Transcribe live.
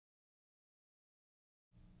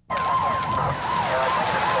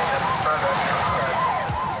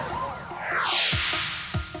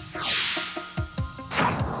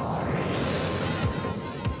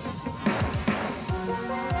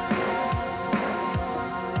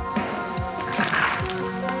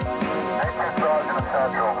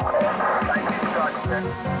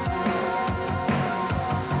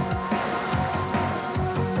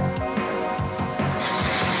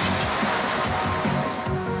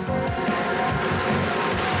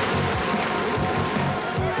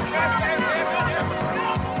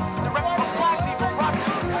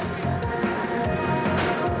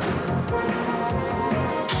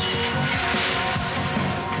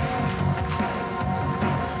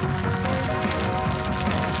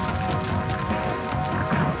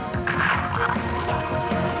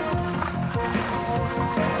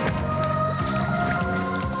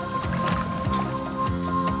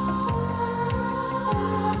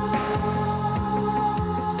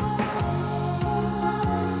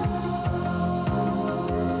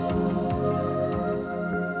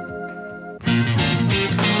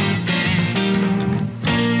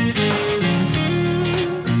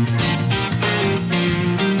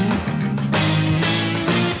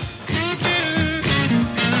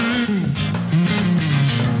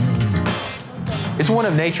one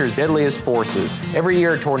of nature's deadliest forces. Every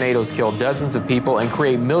year, tornadoes kill dozens of people and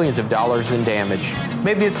create millions of dollars in damage.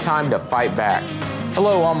 Maybe it's time to fight back.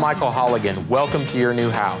 Hello, I'm Michael Holligan. Welcome to your new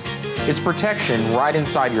house. It's protection right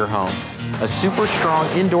inside your home. A super strong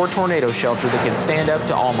indoor tornado shelter that can stand up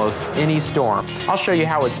to almost any storm. I'll show you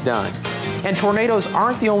how it's done. And tornadoes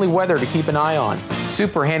aren't the only weather to keep an eye on.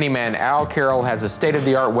 Super handyman Al Carroll has a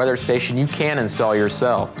state-of-the-art weather station you can install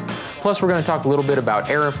yourself. Plus, we're going to talk a little bit about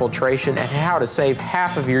air infiltration and how to save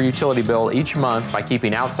half of your utility bill each month by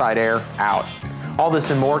keeping outside air out. All this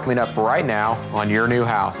and more coming up right now on Your New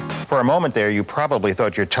House. For a moment there, you probably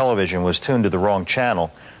thought your television was tuned to the wrong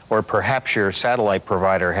channel, or perhaps your satellite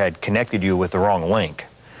provider had connected you with the wrong link.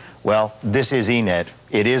 Well, this is eNet.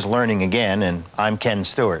 It is learning again, and I'm Ken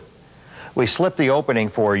Stewart. We slipped the opening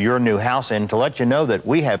for Your New House in to let you know that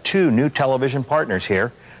we have two new television partners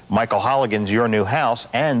here, Michael Holligan's Your New House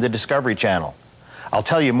and the Discovery Channel. I'll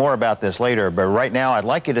tell you more about this later, but right now I'd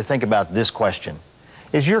like you to think about this question.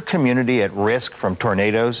 Is your community at risk from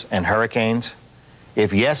tornadoes and hurricanes?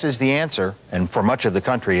 If yes is the answer, and for much of the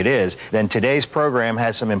country it is, then today's program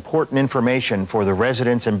has some important information for the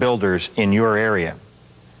residents and builders in your area.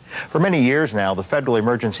 For many years now, the Federal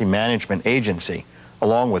Emergency Management Agency,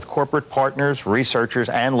 along with corporate partners, researchers,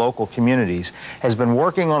 and local communities, has been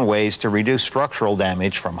working on ways to reduce structural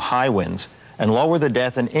damage from high winds and lower the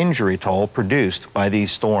death and injury toll produced by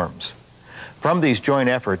these storms. From these joint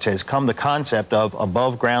efforts has come the concept of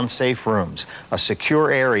above-ground safe rooms, a secure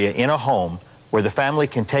area in a home where the family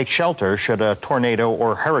can take shelter should a tornado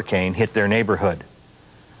or hurricane hit their neighborhood.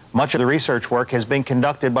 Much of the research work has been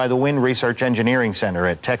conducted by the Wind Research Engineering Center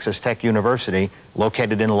at Texas Tech University,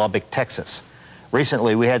 located in Lubbock, Texas.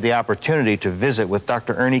 Recently, we had the opportunity to visit with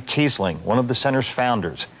Dr. Ernie Kiesling, one of the center's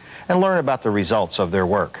founders, and learn about the results of their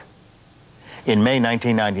work. In May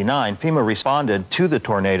 1999, FEMA responded to the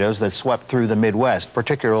tornadoes that swept through the Midwest,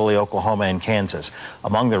 particularly Oklahoma and Kansas.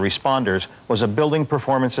 Among the responders was a building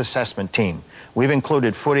performance assessment team. We've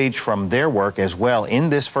included footage from their work as well in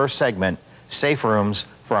this first segment, Safe Rooms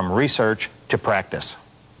from Research to Practice.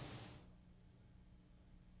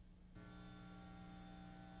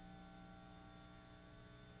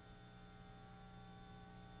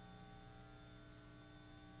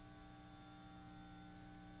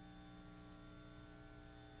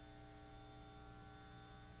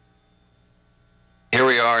 Here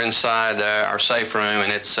we are inside our safe room,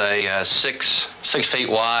 and it's a 6 feet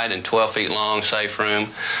wide and 12 feet long safe room,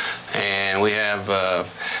 and we have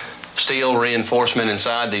steel reinforcement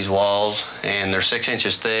inside these walls, and they're 6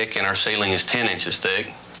 inches thick, and our ceiling is 10 inches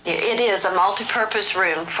thick. It is a multi-purpose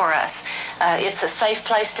room for us. It's a safe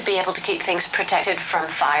place to be able to keep things protected from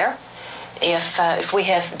fire. If we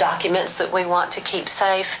have documents that we want to keep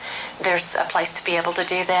safe, there's a place to be able to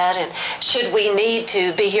do that. And should we need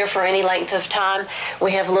to be here for any length of time,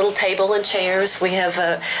 we have a little table and chairs. We have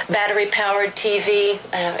a battery-powered TV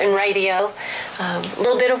and radio, a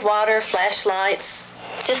little bit of water, flashlights,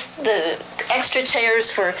 just the extra chairs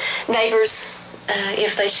for neighbors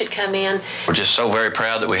if they should come in. We're just so very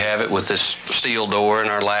proud that we have it with this steel door and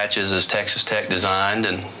our latches as Texas Tech designed,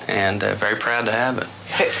 and very proud to have it.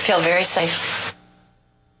 Feel very safe.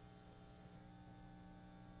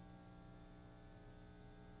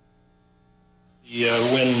 The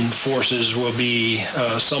wind forces will be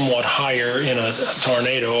somewhat higher in a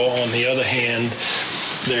tornado. On the other hand,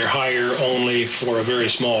 they're higher only for a very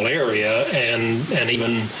small area, and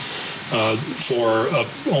even for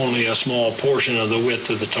only a small portion of the width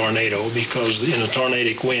of the tornado, because in a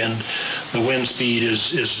tornadic wind, the wind speed is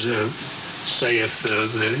say if the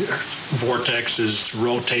vortex is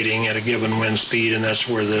rotating at a given wind speed, and that's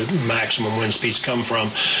where the maximum wind speeds come from,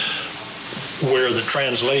 where the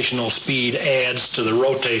translational speed adds to the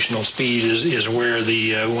rotational speed is where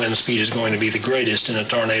the wind speed is going to be the greatest in a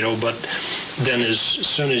tornado. But then as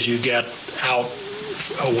soon as you get out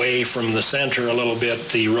away from the center a little bit,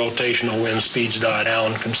 the rotational wind speeds die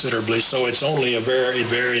down considerably. So it's only a very,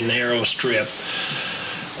 very narrow strip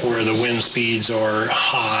where the wind speeds are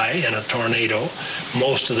high in a tornado.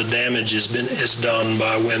 Most of the damage is done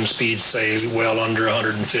by wind speeds, say, well under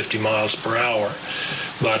 150 miles per hour.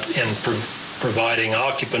 But in providing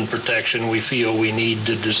occupant protection, we feel we need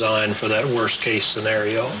to design for that worst case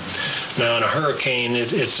scenario. Now in a hurricane,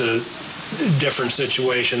 it's a different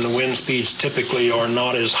situation. The wind speeds typically are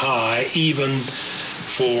not as high, even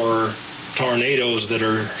for tornadoes that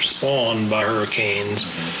are spawned by hurricanes.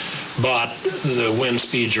 But the wind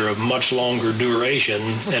speeds are of much longer duration,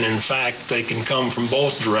 and in fact they can come from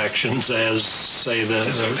both directions as, say, the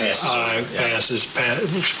eye passes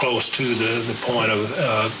close to the point of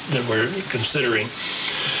that we're considering.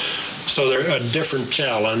 So they're a different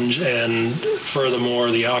challenge, and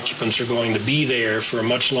furthermore, the occupants are going to be there for a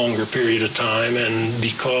much longer period of time, and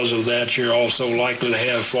because of that, you're also likely to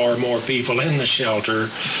have far more people in the shelter.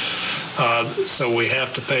 So we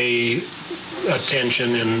have to pay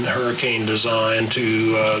attention in hurricane design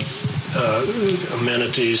to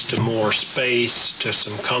amenities, to more space, to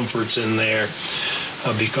some comforts in there,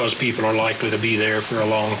 because people are likely to be there for a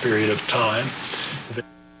long period of time.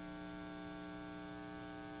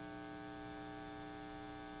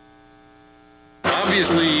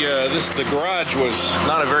 Obviously, the garage was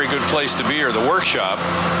not a very good place to be, or the workshop.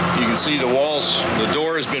 You can see the walls, the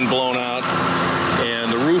door has been blown out,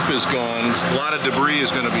 and the roof is gone. A lot of debris is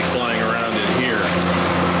going to be flying around in here.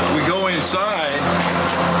 We go inside,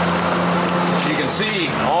 you can see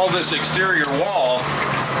all this exterior wall.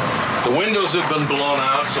 The windows have been blown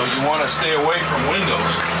out, so you want to stay away from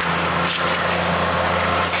windows.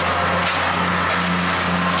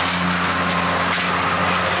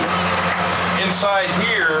 Inside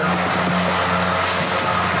here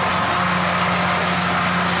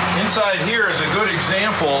is a good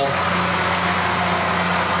example.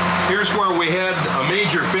 Here's where we had a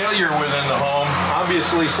major failure within the home.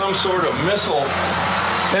 Obviously, some sort of missile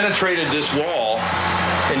penetrated this wall,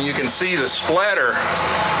 and you can see the splatter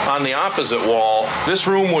on the opposite wall. This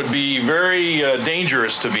room would be very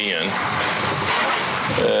dangerous to be in.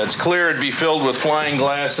 It's clear it'd be filled with flying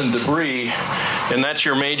glass and debris, and that's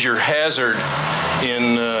your major hazard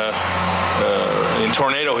in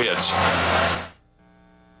tornado hits.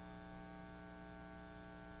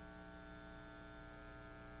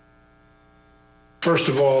 First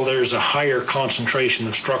of all, there's a higher concentration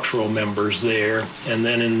of structural members there, and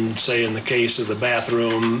then in the case of the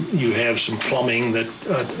bathroom, you have some plumbing that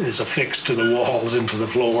is affixed to the walls into the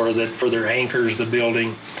floor that further anchors the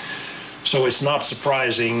building. So it's not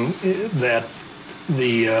surprising that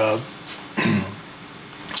the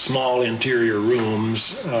small interior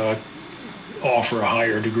rooms offer a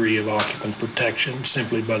higher degree of occupant protection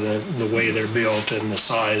simply by the way they're built and the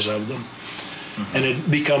size of them. Mm-hmm. And it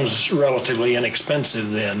becomes relatively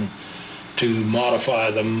inexpensive then to modify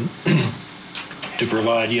them to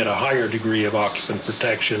provide yet a higher degree of occupant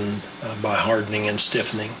protection by hardening and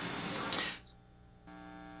stiffening.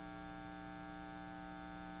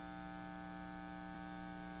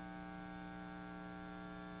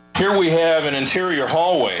 Here we have an interior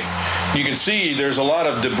hallway. You can see there's a lot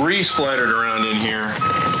of debris splattered around in here,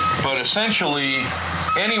 but essentially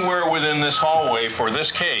anywhere within this hallway for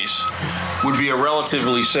this case would be a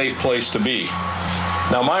relatively safe place to be.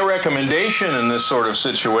 Now, my recommendation in this sort of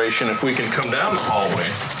situation, if we can come down the hallway,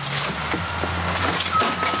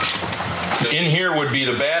 in here would be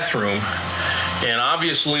the bathroom. And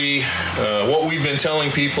obviously, what we've been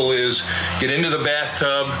telling people is get into the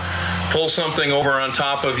bathtub, pull something over on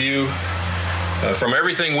top of you. From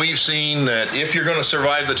everything we've seen, that if you're going to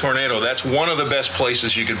survive the tornado, that's one of the best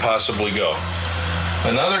places you could possibly go.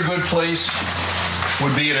 Another good place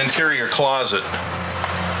would be an interior closet.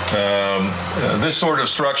 This sort of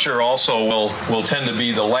structure also will tend to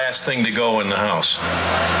be the last thing to go in the house.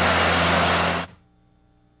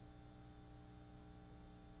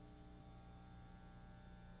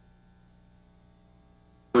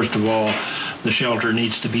 First of all, the shelter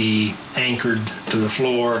needs to be anchored to the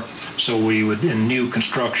floor, so we would, in new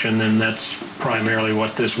construction, and that's primarily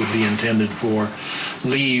what this would be intended for,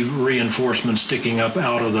 leave reinforcement sticking up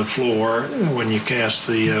out of the floor when you cast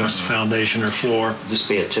the foundation or floor. Would this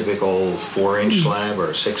be a typical 4-inch slab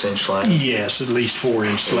or a 6-inch slab? Yes, at least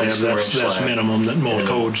 4-inch slab. That's minimum that most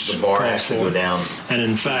codes the bar call has to for. go down. And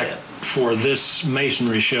in fact, for this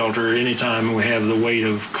masonry shelter, anytime we have the weight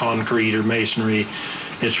of concrete or masonry,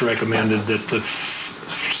 it's recommended that the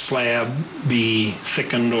slab be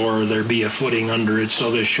thickened or there be a footing under it,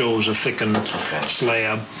 so this shows a thickened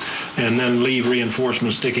slab. And then leave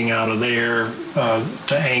reinforcement sticking out of there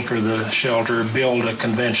to anchor the shelter, build a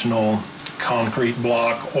conventional concrete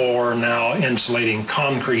block, or now insulating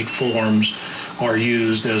concrete forms are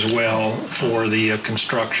used as well for the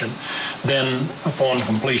construction. Then, upon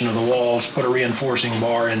completion of the walls, put a reinforcing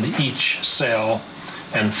bar into each cell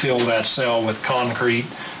and fill that cell with concrete,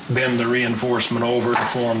 bend the reinforcement over to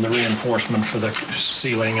form the reinforcement for the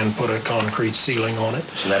ceiling and put a concrete ceiling on it.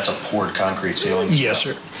 So that's a poured concrete ceiling? Yes,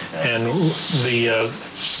 sir. And the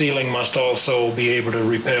ceiling must also be able to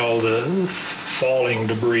repel the falling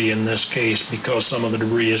debris in this case, because some of the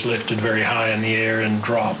debris is lifted very high in the air and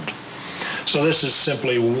dropped. So this is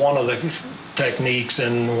simply one of the techniques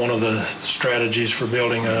and one of the strategies for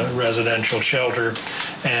building a residential shelter,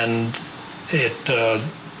 and it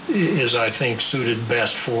is, I think,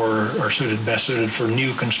 best suited for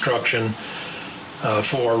new construction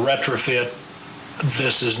For retrofit,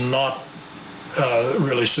 this is not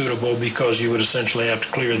really suitable because you would essentially have to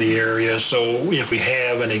clear the area. So if we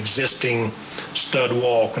have an existing stud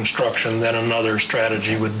wall construction, then another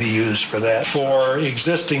strategy would be used for that. For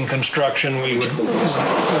existing construction, we would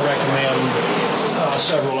recommend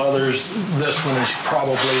several others. This one is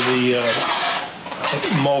probably the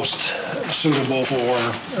most suitable for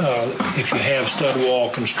if you have stud wall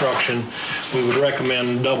construction. We would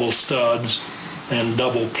recommend double studs and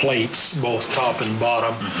double plates, both top and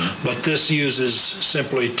bottom. But this uses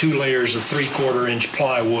simply 2 layers of 3/4 inch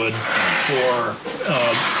plywood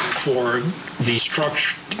for the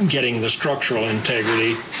structure, getting the structural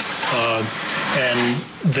integrity, and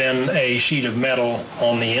then a sheet of metal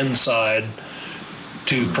on the inside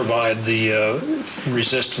to provide the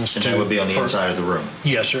resistance and to... that would be on the inside of the room?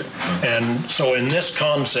 Yes, sir. And so in this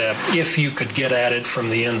concept, if you could get at it from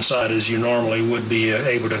the inside as you normally would be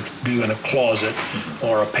able to do in a closet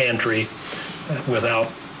or a pantry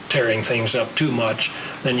without tearing things up too much,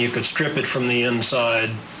 then you could strip it from the inside,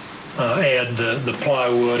 add the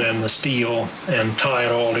plywood and the steel, and tie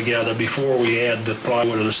it all together. Before we add the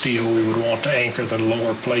plywood or the steel, we would want to anchor the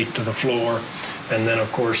lower plate to the floor. And then,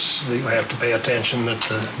 of course, you have to pay attention that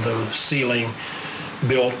the ceiling,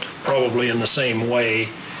 built probably in the same way,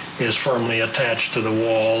 is firmly attached to the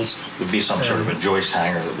walls. Would be some sort of a joist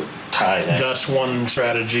hanger that would tie that? That's one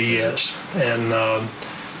strategy, yes. And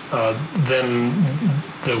then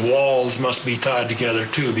the walls must be tied together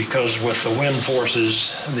too, because with the wind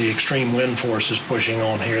forces, the extreme wind forces pushing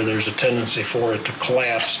on here, there's a tendency for it to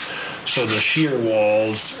collapse. So the shear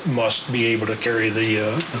walls must be able to carry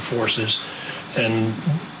the forces. And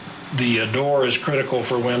the door is critical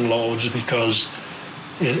for wind loads because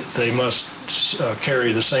they must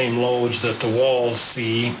carry the same loads that the walls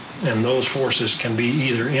see, and those forces can be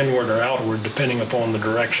either inward or outward depending upon the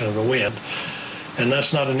direction of the wind. And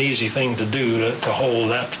that's not an easy thing to do, to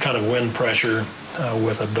hold that kind of wind pressure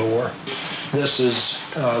with a door. This is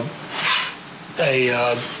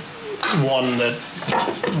one that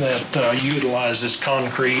utilizes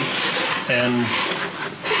concrete, and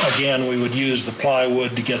again, we would use the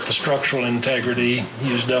plywood to get the structural integrity,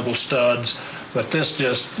 use double studs, but this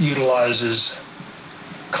just utilizes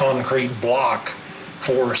concrete block,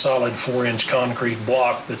 solid 4-inch concrete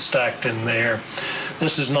block that's stacked in there.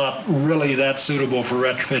 This is not really that suitable for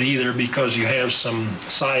retrofit either because you have some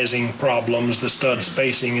sizing problems. The stud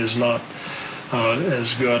spacing is not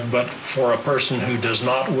as good, but for a person who does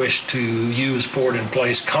not wish to use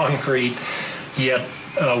poured-in-place concrete, yet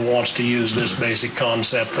wants to use this basic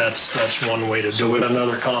concept, that's one way to do it.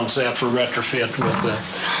 Another concept for retrofit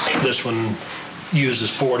with this one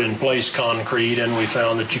uses poured-in-place concrete, and we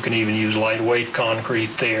found that you can even use lightweight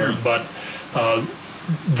concrete there. But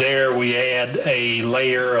there we add a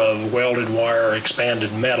layer of welded wire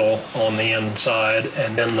expanded metal on the inside,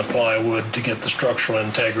 and then the plywood to get the structural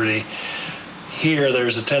integrity. Here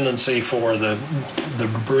there's a tendency for the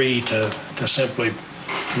debris to simply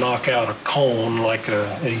knock out a cone like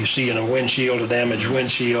you see in a windshield, a damaged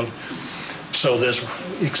windshield. So this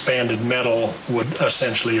expanded metal would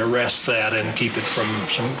essentially arrest that and keep it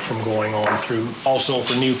from going on through. Also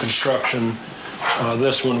for new construction,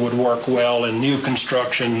 this one would work well in new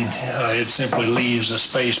construction. It simply leaves a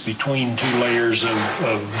space between 2 layers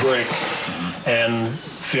of brick and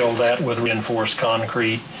fill that with reinforced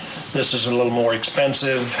concrete. This is a little more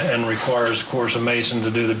expensive and requires, of course, a mason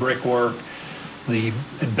to do the brickwork. The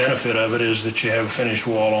benefit of it is that you have a finished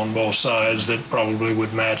wall on both sides that probably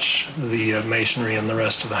would match the masonry in the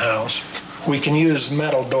rest of the house. We can use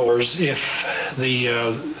metal doors if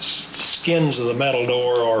the skins of the metal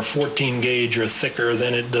door are 14 gauge or thicker.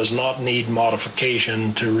 Then it does not need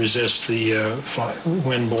modification to resist the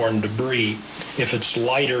windborne debris. If it's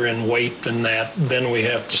lighter in weight than that, then we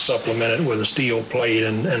have to supplement it with a steel plate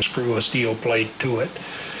and screw a steel plate to it.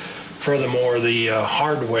 Furthermore, the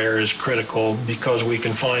hardware is critical because we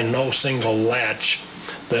can find no single latch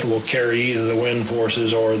that will carry either the wind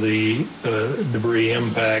forces or the debris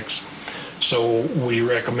impacts. So we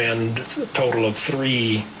recommend a total of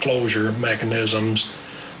 3 closure mechanisms.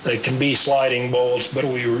 They can be sliding bolts, but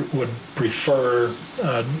we would prefer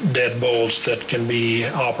dead bolts that can be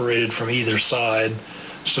operated from either side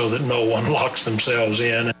so that no one locks themselves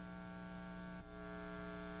in.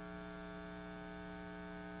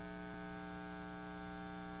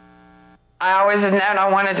 I always had known I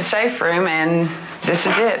wanted a safe room, and this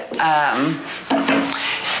is it.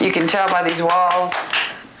 You can tell by these walls,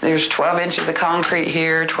 there's 12 inches of concrete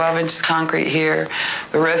here, 12 inches of concrete here.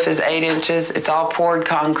 The roof is 8 inches. It's all poured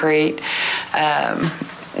concrete.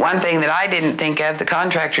 One thing that I didn't think of, the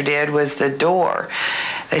contractor did, was the door.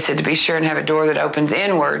 They said to be sure and have a door that opens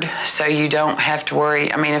inward so you don't have to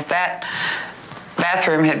worry. I mean, if that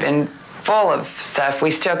bathroom had been full of stuff, we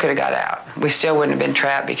still could have got out. We still wouldn't have been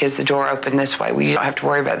trapped because the door opened this way. We don't have to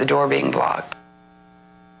worry about the door being blocked.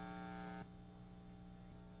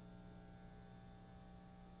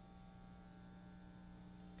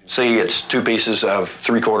 See, it's two pieces of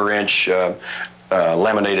 3/4 inch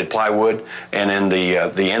laminated plywood, and then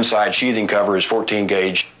the inside sheathing cover is 14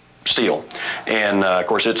 gauge steel. And of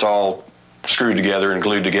course, it's all screwed together and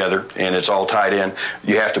glued together, and it's all tied in.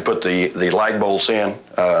 You have to put the light bolts in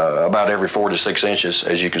about every 4 to 6 inches,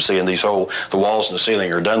 as you can see in these holes. The walls and the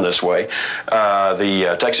ceiling are done this way.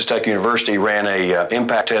 The Texas Tech University ran a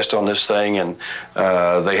impact test on this thing, and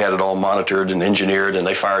they had it all monitored and engineered, and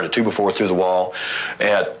they fired a 2x4 through the wall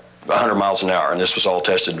at 100 miles an hour, and this was all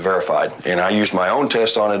tested and verified. And I used my own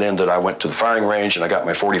test on it in that I went to the firing range and I got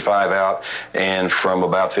my .45 out, and from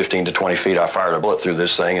about 15 to 20 feet I fired a bullet through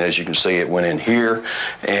this thing, and as you can see, it went in here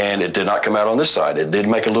and it did not come out on this side. It did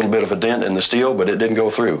make a little bit of a dent in the steel, but it didn't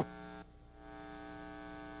go through.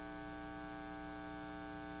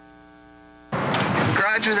 The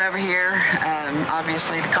garage was over here.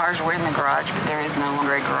 Obviously the cars were in the garage, but there is no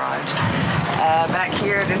longer a garage. Back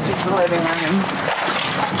here, this was the living room,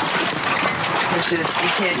 which is,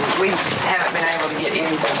 we haven't been able to get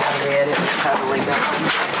anything out of it. It was totally gone.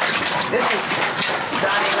 This is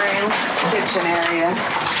dining room, kitchen area,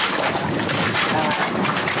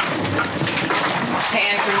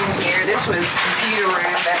 pantry in here. This was computer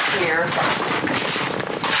room back here.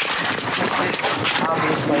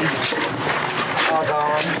 Obviously, all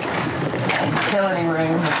gone. Utility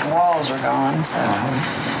room, but the walls are gone, so.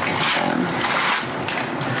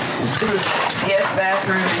 This was, yes,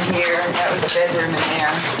 bathroom in here. That was a bedroom in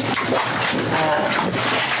there.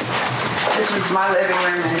 This was my living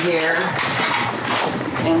room in here,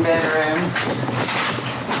 and bedroom.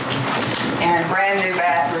 And a brand new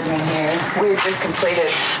bathroom in here. We had just completed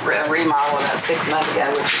a remodel about 6 months ago,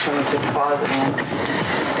 which is when we put the closet in.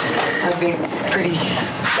 A big, pretty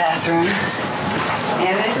bathroom.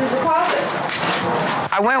 And this is the closet.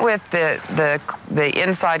 I went with the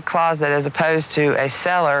inside closet as opposed to a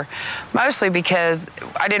cellar, mostly because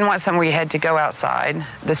I didn't want somewhere you had to go outside.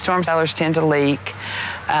 The storm cellars tend to leak.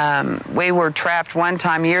 We were trapped one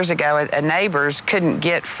time years ago. A neighbors couldn't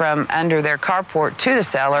get from under their carport to the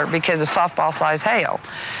cellar because of softball-sized hail.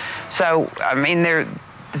 So, I mean,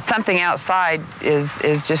 something outside is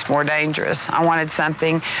just more dangerous. I wanted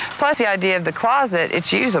something, plus the idea of the closet,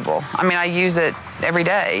 it's usable. I mean, I use it every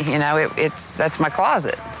day, you know, that's my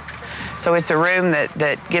closet. So it's a room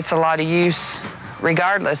that gets a lot of use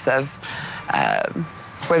regardless of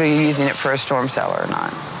whether you're using it for a storm cellar or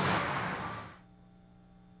not.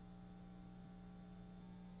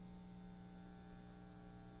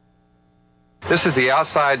 This is the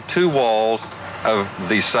outside two walls of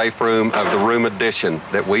the safe room of the room addition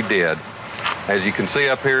that we did. As you can see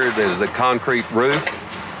up here, there's the concrete roof.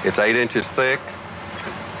 It's 8 inches thick.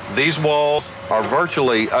 These walls are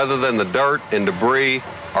virtually, other than the dirt and debris,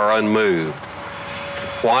 are unmoved.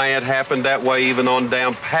 Why it happened that way, even on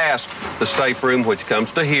down past the safe room, which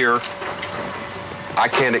comes to here, I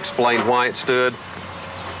can't explain why it stood.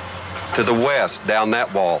 To the west, down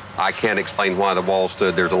that wall, I can't explain why the wall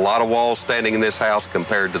stood. There's a lot of walls standing in this house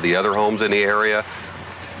compared to the other homes in the area.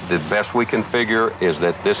 The best we can figure is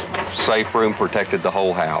that this safe room protected the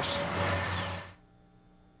whole house.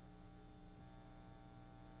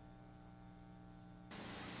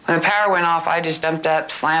 When the power went off, I just jumped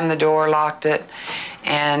up, slammed the door, locked it,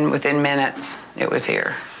 and within minutes, it was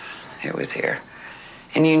here. It was here.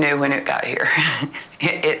 And you knew when it got here.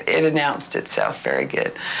 It announced itself very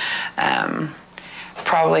good.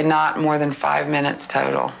 Probably not more than 5 minutes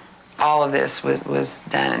total. All of this was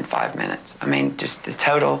done in 5 minutes. I mean, just the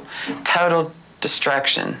total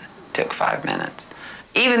destruction took 5 minutes.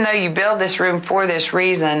 Even though you build this room for this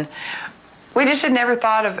reason, we just had never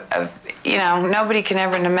thought of you know, nobody can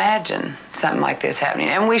ever imagine something like this happening.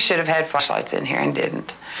 And we should have had flashlights in here and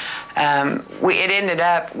didn't. It ended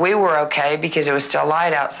up, we were okay because it was still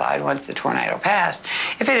light outside once the tornado passed.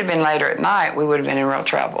 If it had been later at night, we would have been in real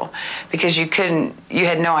trouble because you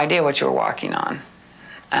had no idea what you were walking on.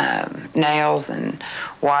 Nails and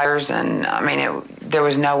wires, and I mean, there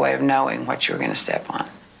was no way of knowing what you were going to step on.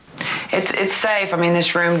 It's safe. I mean,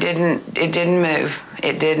 this room didn't move.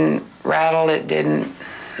 It didn't rattle. It didn't,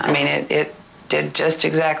 I mean, it did just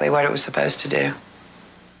exactly what it was supposed to do.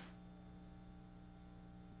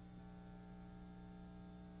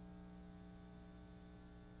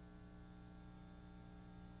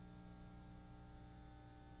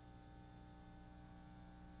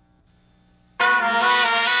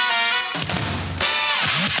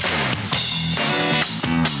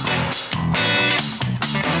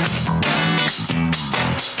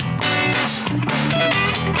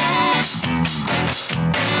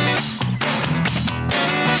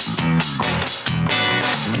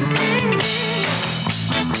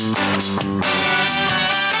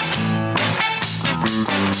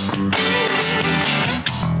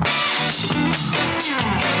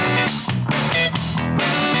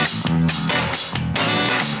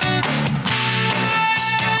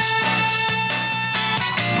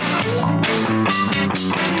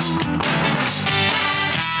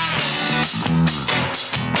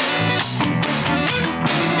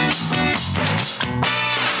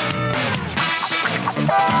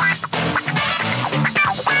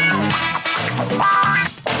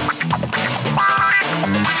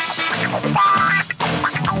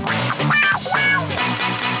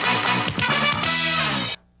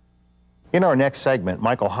 In our next segment,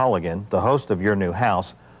 Michael Holligan, the host of Your New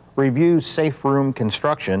House, reviews safe room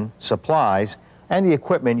construction, supplies, and the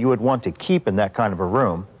equipment you would want to keep in that kind of a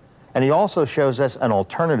room. And he also shows us an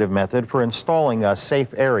alternative method for installing a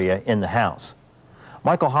safe area in the house.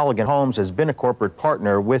 Michael Holligan Homes has been a corporate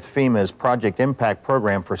partner with FEMA's Project Impact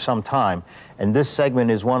program for some time, and this segment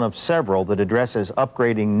is one of several that addresses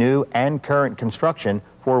upgrading new and current construction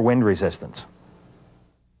for wind resistance.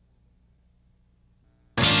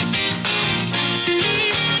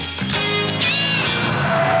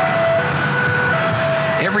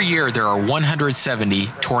 Every year, there are 170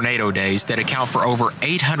 tornado days that account for over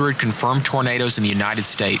 800 confirmed tornadoes in the United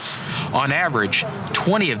States. On average,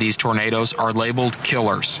 20 of these tornadoes are labeled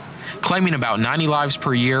killers, claiming about 90 lives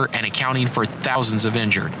per year and accounting for thousands of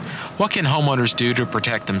injured. What can homeowners do to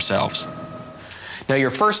protect themselves? Now,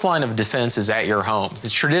 your first line of defense is at your home.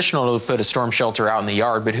 It's traditional to put a storm shelter out in the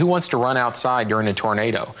yard, but who wants to run outside during a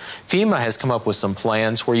tornado? FEMA has come up with some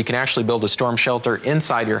plans where you can actually build a storm shelter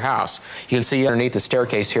inside your house. You can see underneath the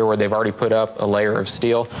staircase here where they've already put up a layer of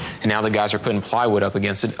steel, and now the guys are putting plywood up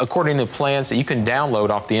against it, according to plans that you can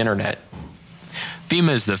download off the internet.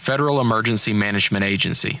 FEMA is the Federal Emergency Management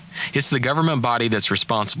Agency. It's the government body that's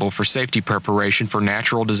responsible for safety preparation for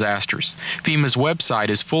natural disasters. FEMA's website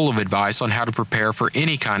is full of advice on how to prepare for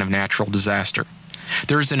any kind of natural disaster.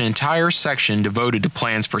 There's an entire section devoted to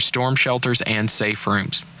plans for storm shelters and safe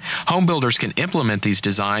rooms. Home builders can implement these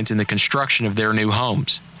designs in the construction of their new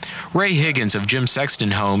homes. Ray Higgins of Jim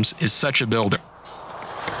Sexton Homes is such a builder.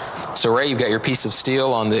 So Ray, you've got your piece of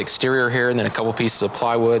steel on the exterior here, and then a couple pieces of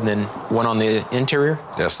plywood, and then one on the interior?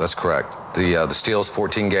 Yes, that's correct. The steel is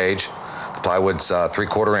 14 gauge, the plywood's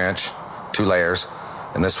 3/4 inch, 2 layers,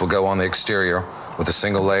 and this will go on the exterior with a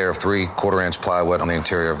single layer of 3/4 inch plywood on the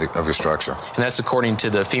interior of your structure. And that's according to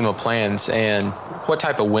the FEMA plans. And what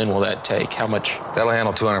type of wind will that take? How much? That'll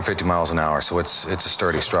handle 250 miles an hour, so it's a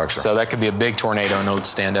sturdy structure. So that could be a big tornado and it'll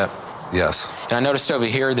stand up. Yes. And I noticed over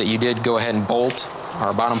here that you did go ahead and bolt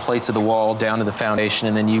our bottom plates of the wall down to the foundation,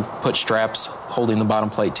 and then you put straps holding the bottom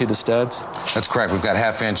plate to the studs? That's correct. We've got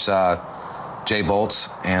 1/2 inch J-bolts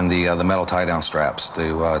and the metal tie-down straps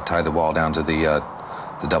to tie the wall down to the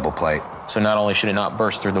double plate. So not only should it not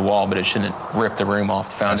burst through the wall, but it shouldn't rip the room off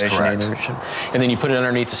the foundation. That's correct. Either. And then you put it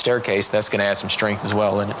underneath the staircase. That's going to add some strength as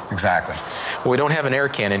well, isn't it? Exactly. Well, we don't have an air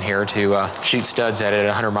cannon here to shoot studs at it at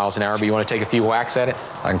 100 miles an hour, but you want to take a few whacks at it?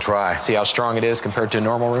 I can try. See how strong it is compared to a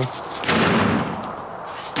normal room?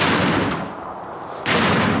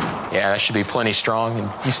 Yeah, that should be plenty strong. And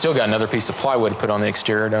you've still got another piece of plywood to put on the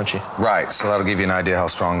exterior, don't you? Right, so that'll give you an idea how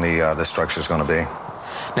strong the structure is going to be.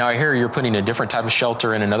 Now, I hear you're putting a different type of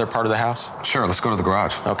shelter in another part of the house? Sure, let's go to the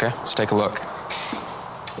garage. Okay, let's take a look.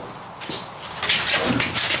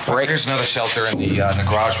 Here's another shelter in the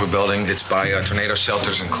garage we're building. It's by Tornado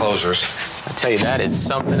Shelters and Closures. I tell you, that is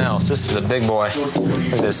something else. This is a big boy.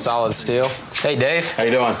 Look at this solid steel. Hey, Dave. How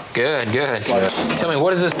you doing? Good, good. Tell me,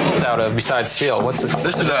 what is this built out of besides steel? What's this?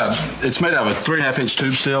 This is it's made out of a 3.5 inch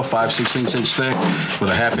tube steel, 5/16 inch thick,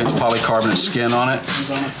 with a 1/2 inch polycarbonate skin on it.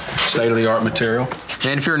 State-of-the-art material.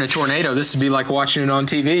 And if you're in a tornado, this would be like watching it on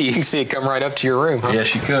TV. You can see it come right up to your room, huh?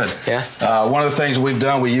 Yes, you could. Yeah. One of the things we've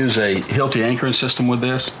done, we use a Hilti anchoring system with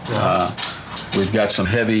this. We've got some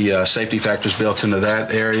heavy safety factors built into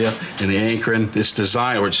that area in the anchoring. It's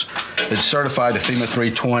designed, or it's certified to FEMA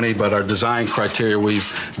 320, but our design criteria,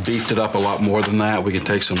 we've beefed it up a lot more than that. We can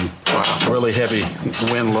take some really heavy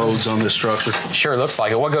wind loads on this structure. Sure looks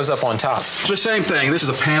like it. What goes up on top? The same thing. This is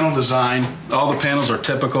a panel design. All the panels are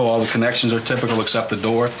typical. All the connections are typical except the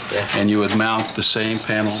door. Yeah. And you would mount the same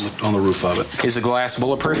panel on the roof of it. Is the glass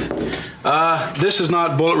bulletproof? This is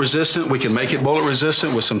not bullet resistant. We can make it bullet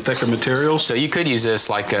resistant with some thicker materials. So you could use this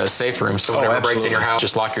like a safe room. So whatever breaks in your house,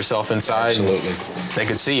 just lock yourself inside. Absolutely. They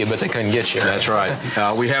could see you, but they couldn't get you. That's right.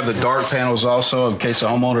 We have the dark panels also in case a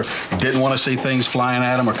homeowner didn't want to see things flying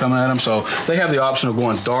at them or coming at them. So they have the option of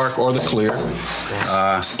going dark or the clear.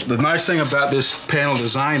 The nice thing about this panel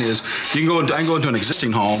design is you can I can go into an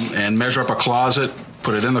existing home and measure up a closet,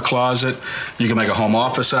 put it in the closet. You can make a home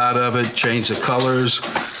office out of it, change the colors.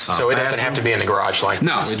 So it doesn't have to be in the garage like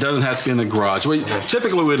No, this? it doesn't have to be in the garage.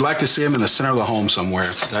 Typically, we'd like to see them in the center of the home somewhere.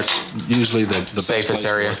 That's usually the safest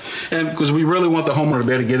area. And because we really want the homeowner to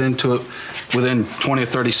be able to get into it within 20 or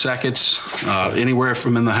 30 seconds, anywhere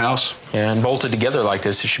from in the house. And bolted together like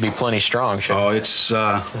this, it should be plenty strong. It's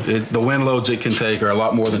the wind loads it can take are a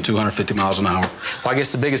lot more than 250 miles an hour. Well, I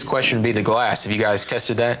guess the biggest question would be the glass. Have you guys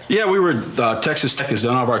tested that? Yeah, we were, Texas Tech has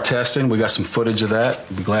done all of our testing. We got some footage of that.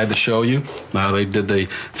 I'd be glad to show you. They did the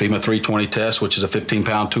FEMA 320 test, which is a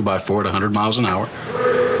 15-pound 2x4 at 100 miles an hour.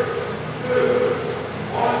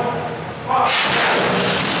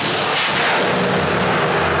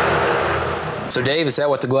 So Dave, is that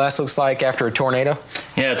what the glass looks like after a tornado?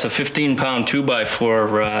 Yeah, it's a 15-pound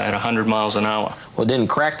 2x4 at 100 miles an hour. Well, it didn't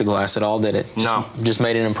crack the glass at all, did it? No. Just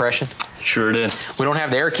made an impression? Sure did. We don't have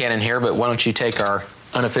the air cannon here, but why don't you take our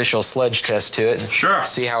unofficial sledge test to it and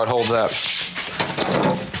see how it holds up.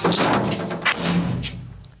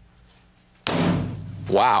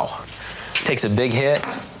 Wow. Takes a big hit.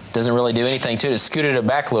 Doesn't really do anything to it. It scooted it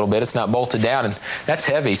back a little bit. It's not bolted down, and that's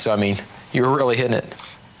heavy, so I mean, you're really hitting it.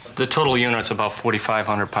 The total unit's about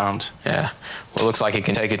 4,500 pounds. Yeah, well, it looks like it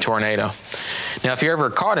can take a tornado. Now, if you're ever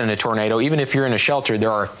caught in a tornado, even if you're in a shelter,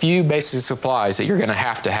 there are a few basic supplies that you're going to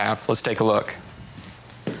have. Let's take a look.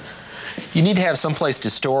 You need to have someplace to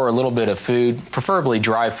store a little bit of food, preferably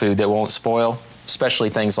dry food that won't spoil, especially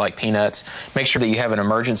things like peanuts. Make sure that you have an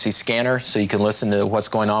emergency scanner so you can listen to what's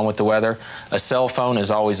going on with the weather. A cell phone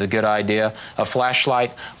is always a good idea. A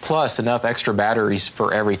flashlight, plus enough extra batteries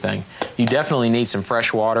for everything. You definitely need some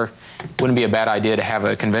fresh water. Wouldn't be a bad idea to have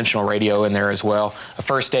a conventional radio in there as well. A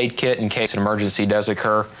first aid kit in case an emergency does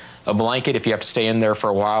occur. A blanket if you have to stay in there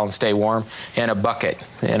for a while and stay warm, and a bucket.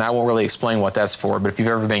 And I won't really explain what that's for, but if you've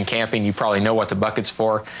ever been camping, you probably know what the bucket's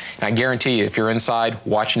for. And I guarantee you, if you're inside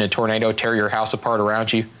watching a tornado tear your house apart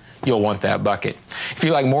around you, you'll want that bucket. If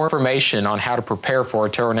you'd like more information on how to prepare for a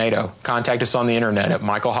tornado, contact us on the internet at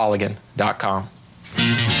michaelholligan.com.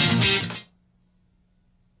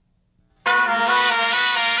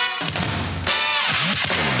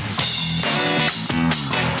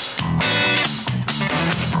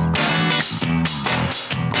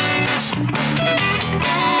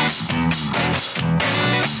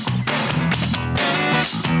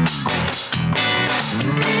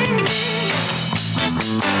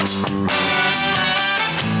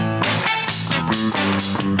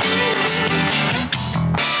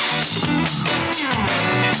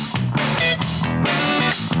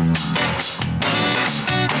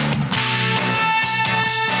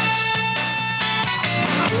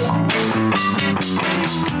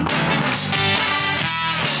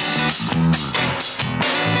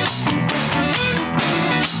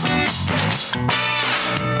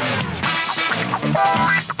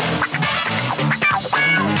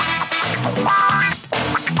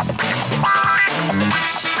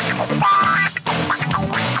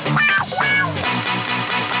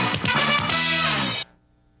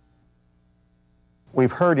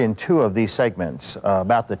 We've heard in two of these segments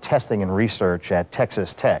about the testing and research at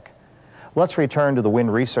Texas Tech. Let's return to the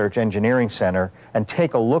Wind Research Engineering Center and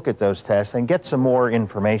take a look at those tests and get some more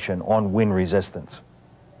information on wind resistance.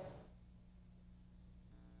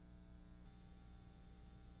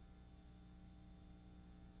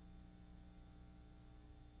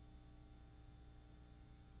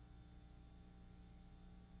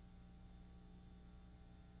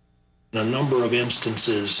 In a number of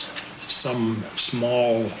instances, some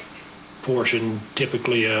small portion,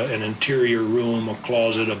 typically an interior room, a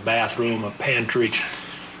closet, a bathroom, a pantry,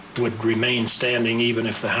 would remain standing even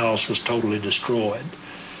if the house was totally destroyed.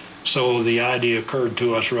 So the idea occurred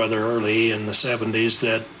to us rather early in the 70s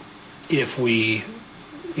that if we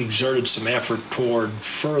exerted some effort toward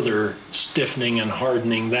further stiffening and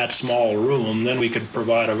hardening that small room, then we could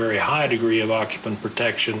provide a very high degree of occupant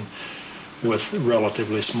protection with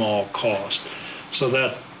relatively small cost. So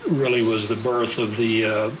that really was the birth of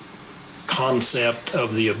the concept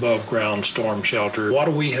of the above-ground storm shelter. What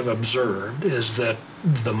we have observed is that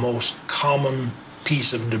the most common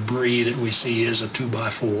piece of debris that we see is a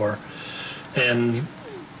 2x4, and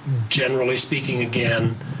generally speaking,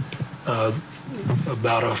 again,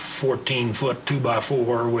 about a 14-foot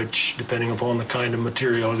 2x4, which, depending upon the kind of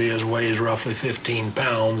material it is, weighs roughly 15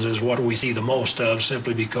 pounds, is what we see the most of,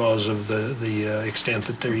 simply because of the extent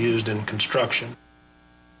that they're used in construction.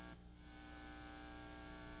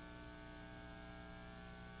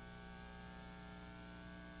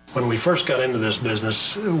 When we first got into this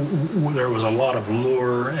business, there was a lot of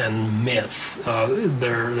lure and myth.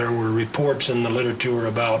 There were reports in the literature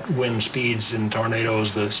about wind speeds in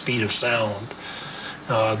tornadoes, the speed of sound,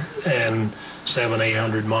 and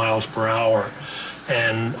 700-800 miles per hour,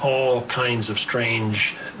 and all kinds of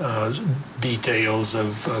strange details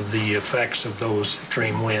of the effects of those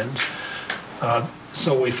extreme winds.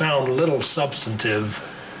 So we found little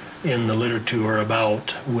substantive in the literature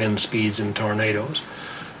about wind speeds in tornadoes.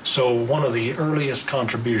 So one of the earliest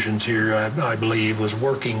contributions here, I believe, was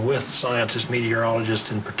working with scientists,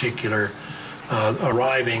 meteorologists in particular,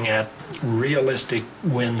 arriving at realistic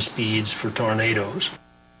wind speeds for tornadoes.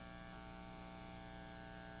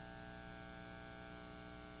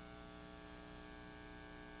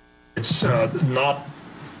 It's not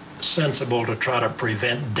sensible to try to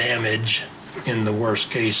prevent damage in the worst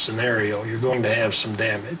case scenario. You're going to have some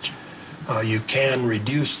damage. You can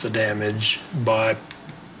reduce the damage by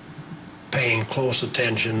paying close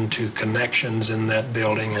attention to connections in that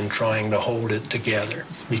building and trying to hold it together,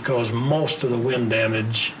 because most of the wind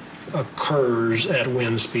damage occurs at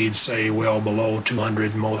wind speeds, say, well below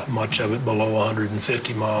 200, much of it below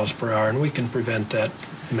 150 miles per hour, and we can prevent that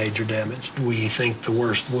major damage. We think the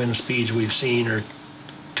worst wind speeds we've seen are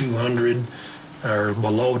 200 or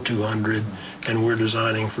below 200, and we're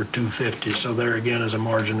designing for 250, so there again is a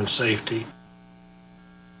margin of safety.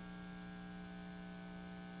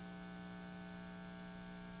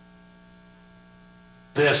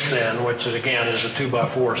 This then, which again is a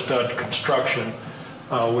 2x4 stud construction,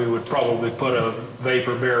 we would probably put a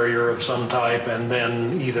vapor barrier of some type, and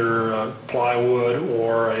then either plywood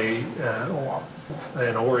or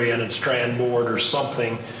an oriented strand board or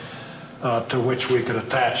something to which we could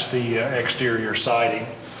attach the exterior siding.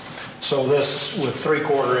 So this with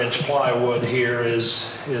 3/4 inch plywood here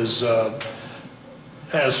is as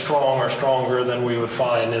strong or stronger than we would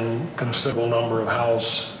find in considerable number of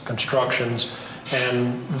house constructions,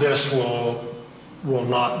 and this will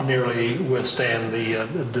not nearly withstand the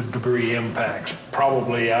debris impacts.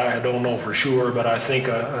 Probably, I don't know for sure, but I think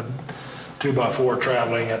a 2x4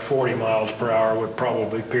 traveling at 40 miles per hour would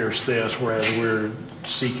probably pierce this, whereas we're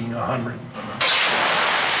seeking 100.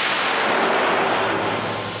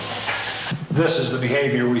 This is the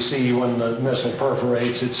behavior we see when the missile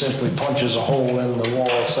perforates. It simply punches a hole in the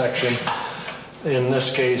wall section. In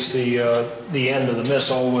this case, the end of the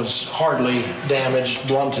missile was hardly damaged,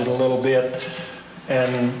 blunted a little bit,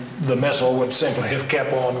 and the missile would simply have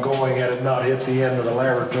kept on going had it not hit the end of the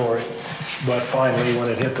laboratory. But finally, when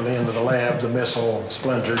it hit the end of the lab, the missile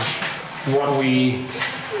splintered. What we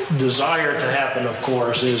desire to happen, of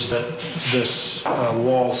course, is that this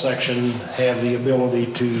wall section have the ability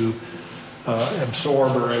to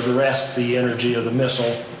absorb or arrest the energy of the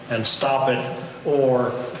missile and stop it,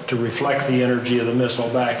 or to reflect the energy of the missile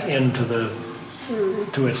back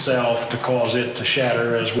to itself to cause it to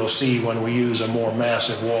shatter, as we'll see when we use a more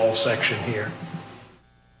massive wall section here.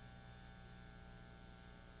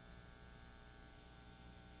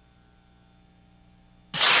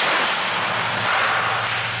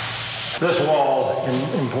 This wall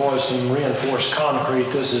employs some reinforced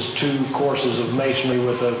concrete. This is 2 courses of masonry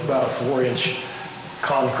with about a 4-inch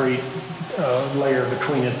concrete layer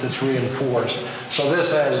between it that's reinforced. So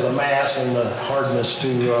this has the mass and the hardness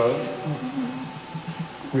to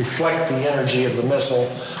reflect the energy of the missile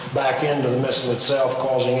back into the missile itself,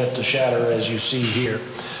 causing it to shatter as you see here.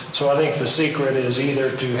 So I think the secret is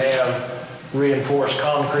either to have reinforced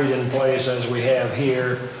concrete in place as we have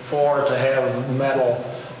here, or to have metal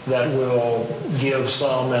that will give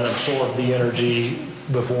some and absorb the energy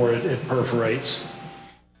before it perforates.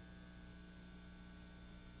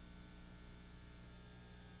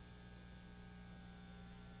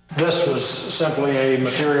 This was simply a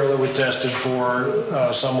material that we tested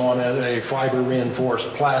for someone at a fiber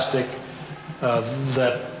reinforced plastic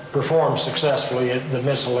that performed successfully. The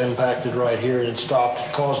missile impacted right here and it stopped.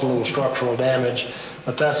 It caused a little structural damage,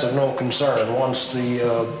 but that's of no concern. Once the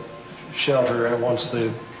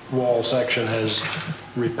wall section has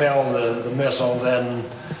repelled the missile, then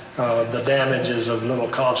the damage is of little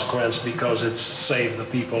consequence because it's saved the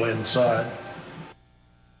people inside.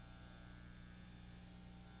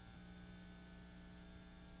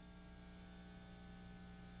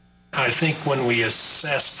 I think when we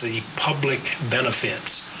assess the public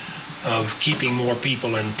benefits of keeping more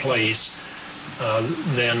people in place,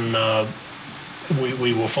 then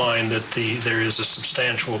we will find that there is a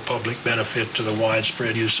substantial public benefit to the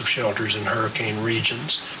widespread use of shelters in hurricane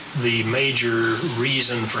regions. The major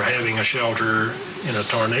reason for having a shelter in a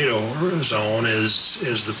tornado zone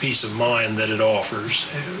is the peace of mind that it offers.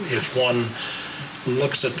 If one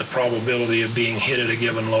looks at the probability of being hit at a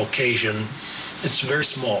given location, it's very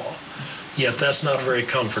small. Yet that's not very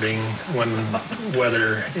comforting when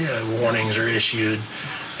weather warnings are issued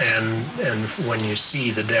and when you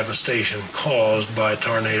see the devastation caused by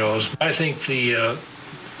tornadoes. I think the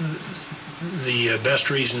best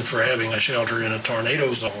reason for having a shelter in a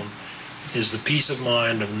tornado zone is the peace of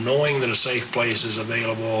mind of knowing that a safe place is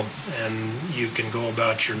available and you can go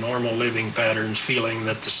about your normal living patterns feeling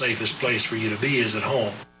that the safest place for you to be is at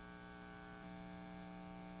home.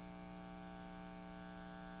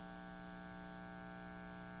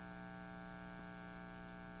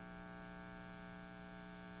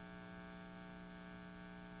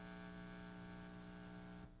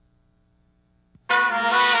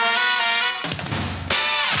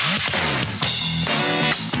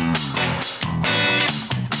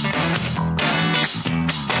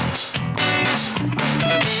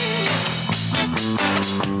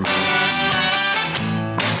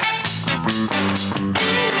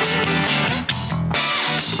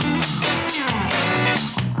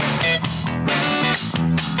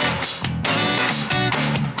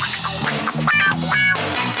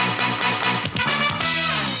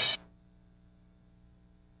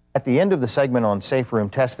 At the end of the segment on safe room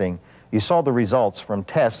testing, you saw the results from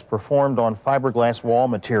tests performed on fiberglass wall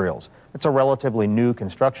materials. It's a relatively new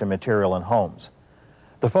construction material in homes.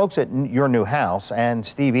 The folks at Your New House and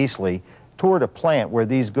Steve Easley toured a plant where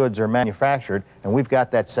these goods are manufactured, and we've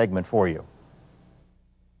got that segment for you.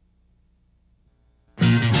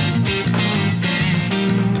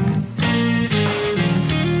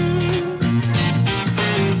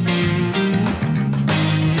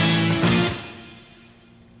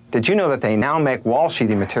 Did you know that they now make wall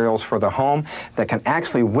sheathing materials for the home that can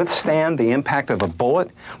actually withstand the impact of a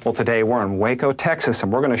bullet? Well, today we're in Waco, Texas,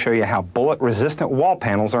 and we're going to show you how bullet-resistant wall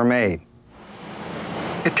panels are made.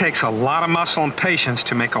 It takes a lot of muscle and patience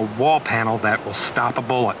to make a wall panel that will stop a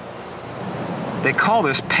bullet. They call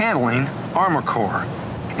this paneling armor core.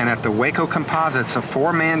 And at the Waco Composites, a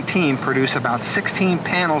 4-man team produce about 16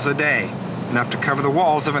 panels a day, enough to cover the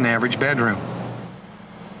walls of an average bedroom.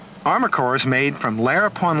 Armor core is made from layer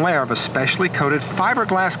upon layer of a specially coated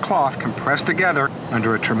fiberglass cloth compressed together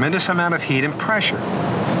under a tremendous amount of heat and pressure.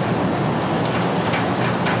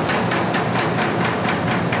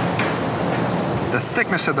 The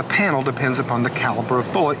thickness of the panel depends upon the caliber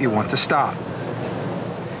of bullet you want to stop.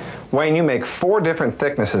 Wayne, you make 4 different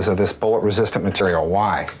thicknesses of this bullet-resistant material.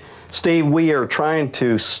 Why? Steve, we are trying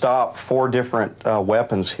to stop 4 different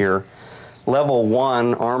weapons here. Level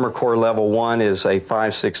 1, Armor Core Level 1, is a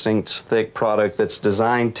 5/16 thick product that's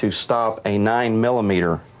designed to stop a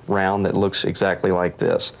 9mm round that looks exactly like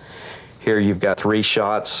this. Here you've got 3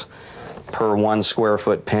 shots per 1 square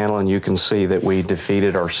foot panel, and you can see that we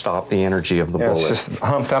defeated or stopped the energy of the bullet. It's just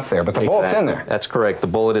humped up there, but the bullet's in there. That's correct. The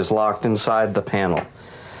bullet is locked inside the panel.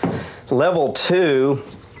 Level 2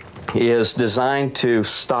 is designed to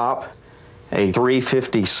stop a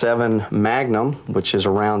 .357 Magnum, which is a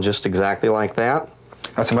round just exactly like that.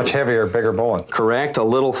 That's a much heavier, bigger bullet. Correct, a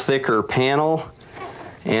little thicker panel.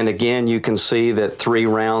 And again, you can see that 3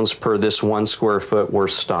 rounds per this 1 square foot were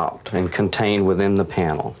stopped and contained within the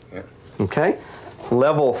panel. Yeah. Okay,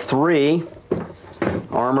 Level 3,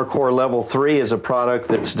 Armor Core Level 3 is a product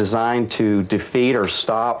that's designed to defeat or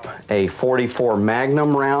stop a .44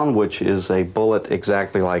 Magnum round, which is a bullet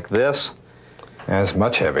exactly like this. And it's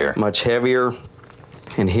much heavier. Much heavier.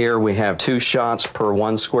 And here we have 2 shots per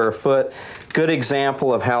 1 square foot. Good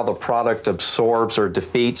example of how the product absorbs or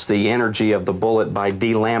defeats the energy of the bullet by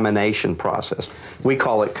delamination process. We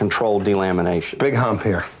call it controlled delamination. Big hump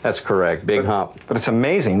here. That's correct, big hump. But it's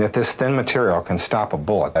amazing that this thin material can stop a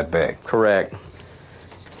bullet that big. Correct.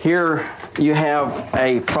 Here you have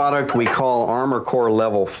a product we call Armor Core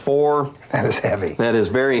Level 4. That is heavy. That is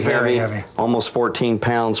very heavy. Almost 14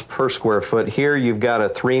 pounds per square foot. Here you've got a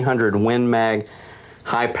 300 Win Mag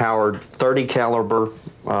high-powered 30 caliber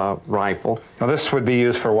rifle. Now this would be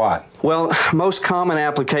used for what? Well, most common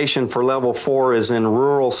application for Level 4 is in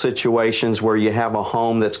rural situations where you have a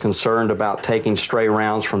home that's concerned about taking stray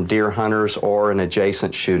rounds from deer hunters or an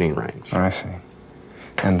adjacent shooting range. I see.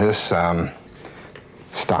 And this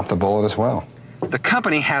stop the bullet as well. The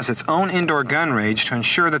company has its own indoor gun range to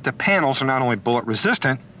ensure that the panels are not only bullet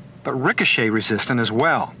resistant, but ricochet resistant as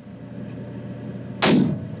well.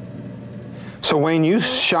 So Wayne, you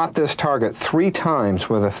shot this target 3 times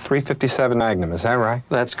with a .357 Magnum, is that right?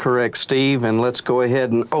 That's correct, Steve, and let's go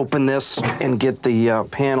ahead and open this and get the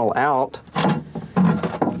panel out.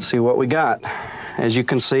 See what we got. As you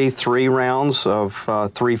can see, 3 rounds of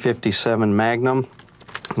 .357 Magnum.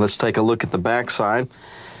 Let's take a look at the backside.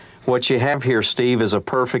 What you have here, Steve, is a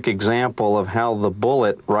perfect example of how the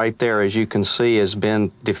bullet right there, as you can see, has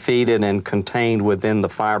been defeated and contained within the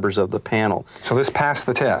fibers of the panel. So this passed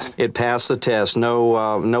the test? It passed the test.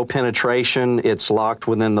 No penetration. It's locked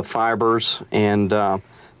within the fibers, and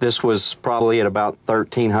this was probably at about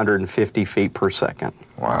 1,350 feet per second.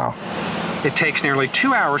 Wow. It takes nearly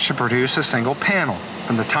 2 hours to produce a single panel,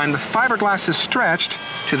 from the time the fiberglass is stretched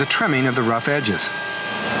to the trimming of the rough edges.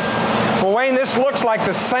 Well, Wayne, this looks like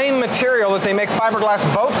the same material that they make fiberglass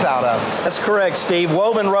boats out of. That's correct, Steve.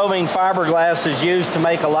 Woven roving fiberglass is used to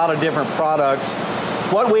make a lot of different products.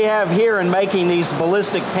 What we have here in making these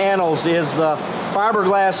ballistic panels is the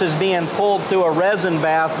fiberglass is being pulled through a resin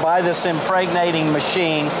bath by this impregnating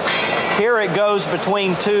machine. Here it goes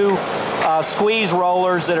between 2 squeeze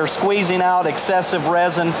rollers that are squeezing out excessive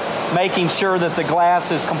resin, making sure that the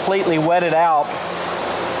glass is completely wetted out.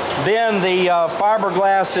 Then the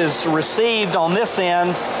fiberglass is received on this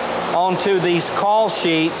end onto these call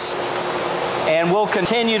sheets, and we'll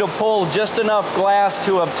continue to pull just enough glass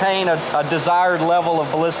to obtain a desired level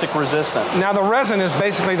of ballistic resistance. Now the resin is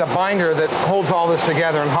basically the binder that holds all this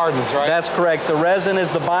together and hardens, right? That's correct. The resin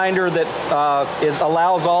is the binder that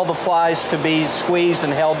allows all the plies to be squeezed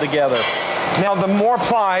and held together. Now the more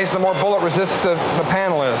plies, the more bullet resistant the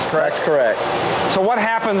panel is, correct? That's correct. So what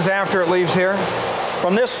happens after it leaves here?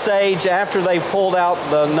 From this stage, after they've pulled out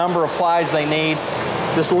the number of plies they need,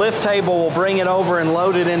 this lift table will bring it over and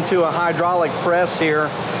load it into a hydraulic press here,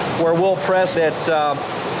 where we'll press at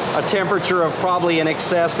a temperature of probably in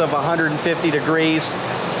excess of 150 degrees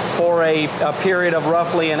for a period of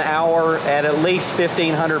roughly an hour at least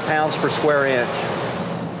 1,500 pounds per square inch.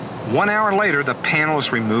 1 hour later, the panel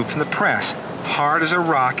is removed from the press, hard as a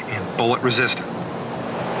rock and bullet resistant.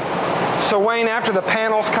 So Wayne, after the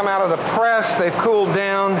panels come out of the press, they've cooled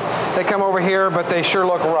down, they come over here, but they sure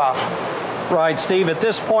look rough. Right, Steve. At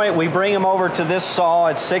this point, we bring them over to this saw.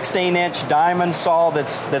 It's 16-inch diamond saw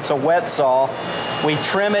that's a wet saw. We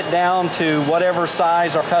trim it down to whatever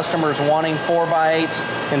size our customer's wanting, 4x8s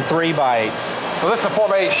and 3x8s. Well, this is a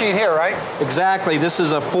 4x8 sheet here, right? Exactly. This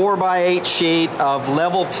is a 4x8 sheet of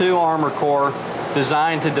level 2 armor core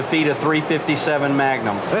designed to defeat a .357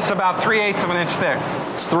 Magnum. This is about 3/8 of an inch thick.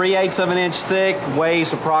 It's 3/8 of an inch thick,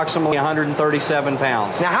 weighs approximately 137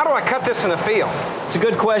 pounds. Now, how do I cut this in a field? It's a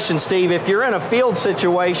good question, Steve. If you're in a field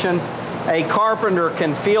situation, a carpenter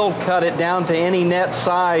can field cut it down to any net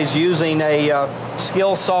size using a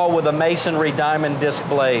skill saw with a masonry diamond disc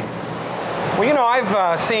blade. Well, you know,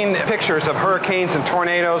 I've seen pictures of hurricanes and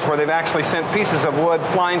tornadoes where they've actually sent pieces of wood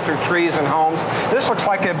flying through trees and homes. This looks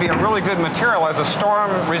like it'd be a really good material as a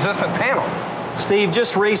storm-resistant panel. Steve,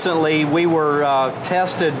 just recently we were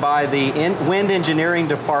tested by the Wind Engineering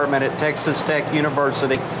Department at Texas Tech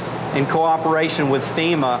University in cooperation with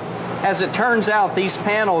FEMA. As it turns out, these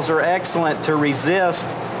panels are excellent to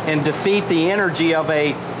resist and defeat the energy of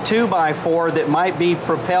a 2x4 that might be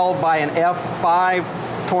propelled by an F5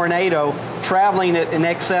 tornado traveling at in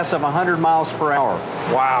excess of 100 miles per hour.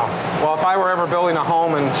 Wow. Well, if I were ever building a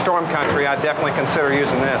home in storm country, I'd definitely consider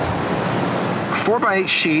using this. A 4x8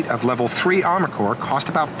 sheet of level 3 armor core cost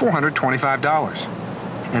about $425.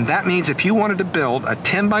 And that means if you wanted to build a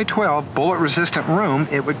 10x12 bullet-resistant room,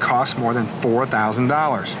 it would cost more than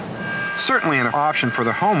 $4,000. Certainly an option for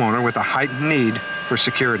the homeowner with a heightened need for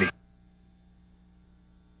security.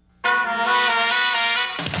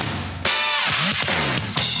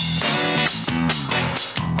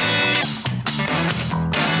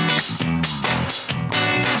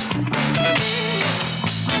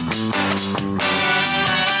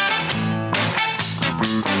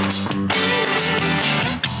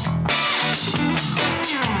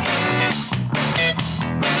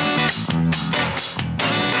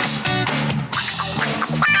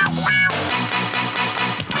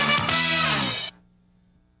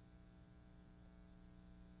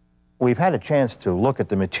 We've had a chance to look at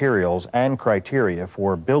the materials and criteria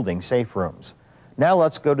for building safe rooms. Now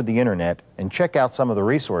let's go to the internet and check out some of the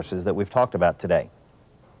resources that we've talked about today.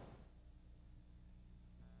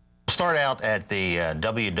 We'll start out at the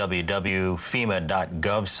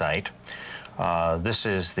www.fema.gov site. This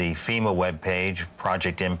is the FEMA webpage,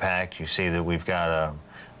 Project Impact. You see that we've got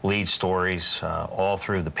lead stories all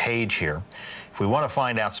through the page here. If we want to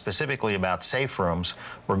find out specifically about safe rooms,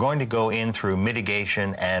 we're going to go in through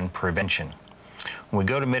mitigation and prevention. When we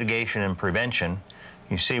go to mitigation and prevention,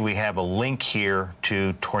 you see we have a link here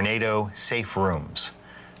to tornado safe rooms.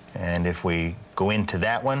 And if we go into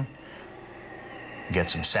that one, get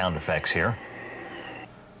some sound effects here.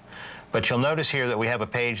 But you'll notice here that we have a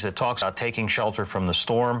page that talks about taking shelter from the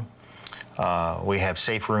storm. We have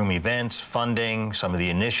safe room events, funding, some of the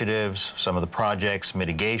initiatives, some of the projects,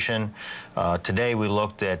 mitigation. Today we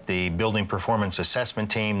looked at the Building Performance Assessment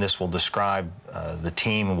Team. This will describe the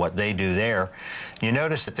team and what they do there. You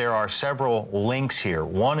notice that there are several links here.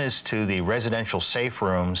 One is to the Residential Safe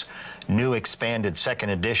Rooms new expanded second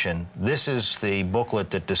edition. This is the booklet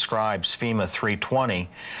that describes FEMA 320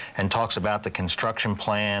 and talks about the construction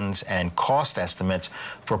plans and cost estimates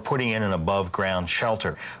for putting in an above ground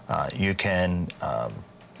shelter. You can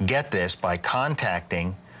get this by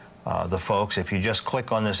contacting the folks. If you just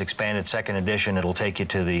click on this expanded second edition, it'll take you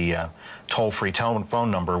to the toll-free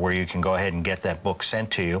phone number where you can go ahead and get that book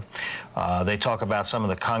sent to you. They talk about some of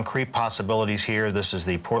the concrete possibilities here. This is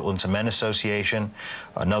the Portland Cement Association,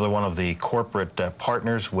 another one of the corporate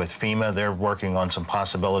partners with FEMA. They're working on some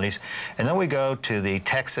possibilities. And then we go to the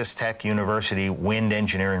Texas Tech University Wind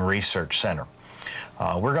Engineering Research Center.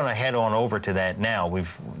 We're going to head on over to that now.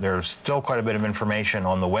 There's still quite a bit of information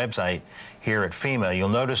on the website here at FEMA. You'll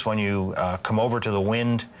notice when you come over to the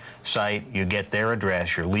Wind site, you get their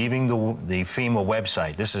address, you're leaving the FEMA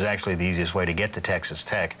website. This is actually the easiest way to get to Texas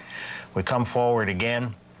Tech. We come forward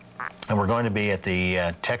again, and we're going to be at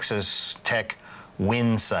the Texas Tech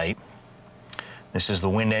Wind site. This is the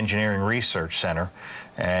Wind Engineering Research Center.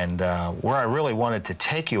 And where I really wanted to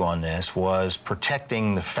take you on this was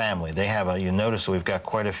protecting the family. They have you notice that we've got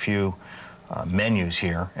quite a few menus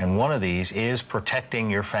here, and one of these is protecting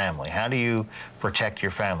your family. How do you protect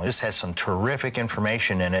your family? This has some terrific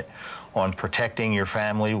information in it on protecting your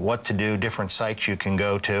family, what to do, different sites you can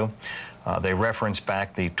go to. They reference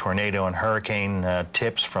back the tornado and hurricane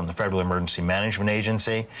tips from the Federal Emergency Management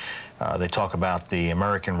Agency. They talk about the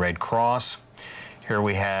American Red Cross. Here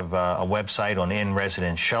we have a website on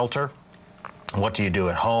in-residence shelter. What do you do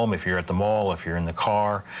at home if you're at the mall, if you're in the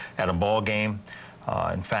car, at a ball game?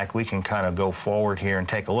 In fact, we can kind of go forward here and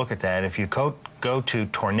take a look at that. If you go to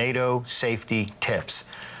Tornado Safety Tips,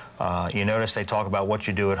 you notice they talk about what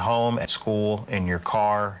you do at home, at school, in your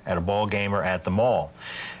car, at a ball game, or at the mall.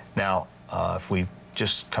 Now, if we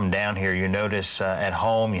just come down here, you notice at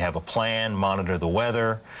home you have a plan, monitor the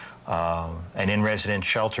weather, an in-residence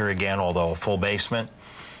shelter, again, although a full basement.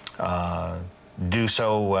 Do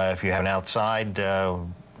so if you have an outside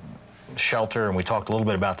shelter, and we talked a little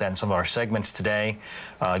bit about that in some of our segments today.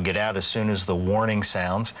 Get out as soon as the warning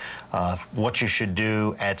sounds. What you should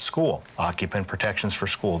do at school, occupant protections for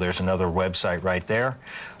school. There's another website right there.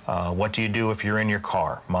 What do you do if you're in your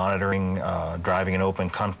car? Monitoring, driving in open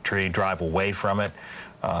country, drive away from it.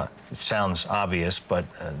 It sounds obvious, but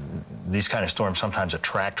these kind of storms sometimes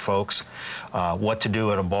attract folks. What to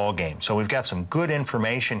do at a ball game. So we've got some good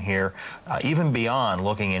information here, even beyond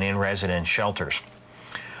looking in residence shelters.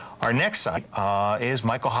 Our next site is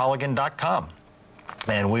michaelholligan.com.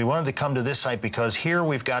 And we wanted to come to this site because here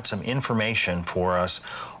we've got some information for us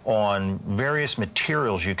on various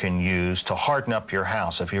materials you can use to harden up your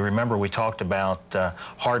house. If you remember, we talked about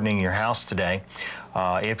hardening your house today.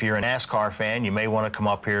 If you're a NASCAR fan, you may want to come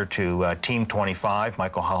up here to Team 25,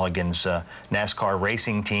 Michael Holligan's NASCAR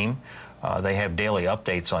racing team. They have daily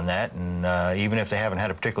updates on that, and even if they haven't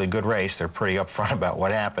had a particularly good race, they're pretty upfront about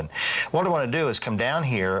what happened. What I want to do is come down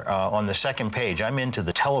here on the second page. I'm into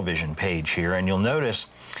the television page here, and you'll notice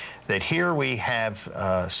that here we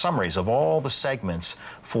have summaries of all the segments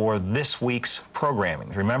for this week's programming.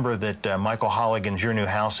 Remember that Michael Holligan's Your New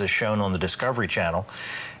House is shown on the Discovery Channel,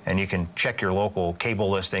 and you can check your local cable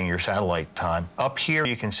listing, your satellite time. Up here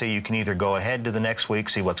you can see you can either go ahead to the next week,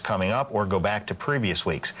 see what's coming up, or go back to previous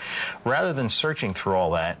weeks. Rather than searching through all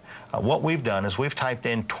that, what we've done is we've typed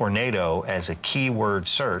in tornado as a keyword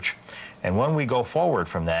search, and when we go forward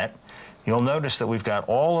from that, you'll notice that we've got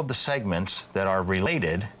all of the segments that are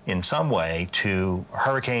related in some way to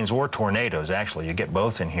hurricanes or tornadoes. Actually, you get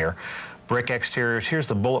both in here. Brick exteriors. Here's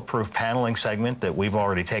the bulletproof paneling segment that we've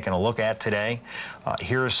already taken a look at today.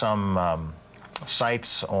 Here are some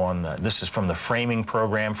sites on, this is from the framing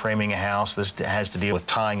program, Framing a House. This has to deal with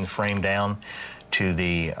tying the frame down to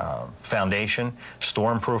the foundation,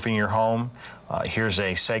 stormproofing your home. Here's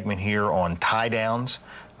a segment here on tie downs.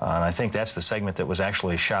 And I think that's the segment that was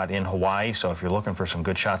actually shot in Hawaii. So if you're looking for some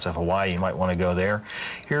good shots of Hawaii, you might want to go there.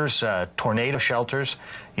 Here's tornado shelters.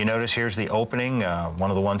 You notice here's the opening, one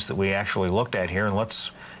of the ones that we actually looked at here. And let's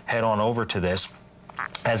head on over to this.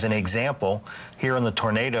 As an example, here on the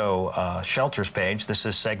tornado shelters page, this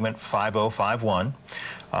is segment 5051.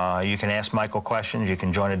 You can ask Michael questions. You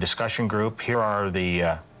can join a discussion group. Here are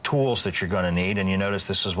the tools that you're going to need, and you notice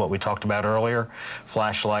this is what we talked about earlier: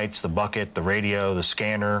 flashlights, the bucket, the radio, the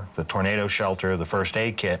scanner, the tornado shelter, the first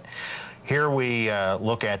aid kit. Here we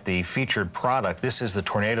look at the featured product. This is the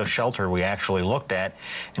tornado shelter we actually looked at,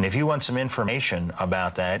 and if you want some information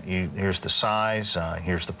about that, here's the size,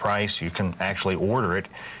 here's the price. You can actually order it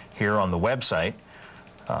here on the website.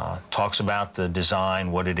 Talks about the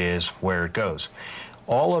design, what it is, where it goes.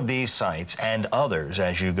 All of these sites and others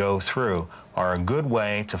as you go through are a good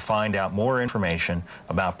way to find out more information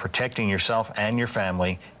about protecting yourself and your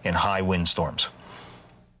family in high windstorms.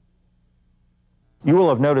 You will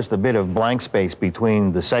have noticed a bit of blank space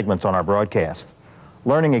between the segments on our broadcast.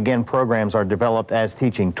 Learning Again programs are developed as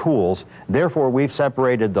teaching tools. Therefore, we've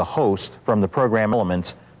separated the host from the program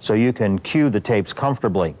elements so you can cue the tapes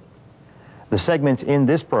comfortably. The segments in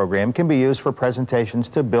this program can be used for presentations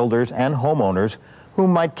to builders and homeowners who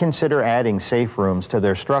might consider adding safe rooms to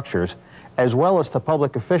their structures, as well as to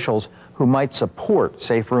public officials who might support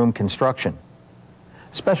safe room construction.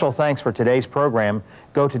 Special thanks for today's program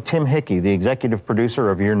go to Tim Hickey, the executive producer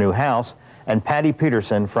of Your New House, and Patty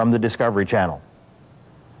Peterson from the Discovery Channel.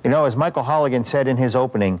 You know, as Michael Holligan said in his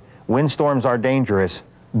opening, windstorms are dangerous,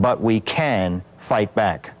 but we can fight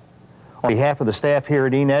back. On behalf of the staff here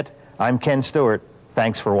at eNet, I'm Ken Stewart.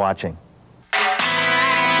 Thanks for watching.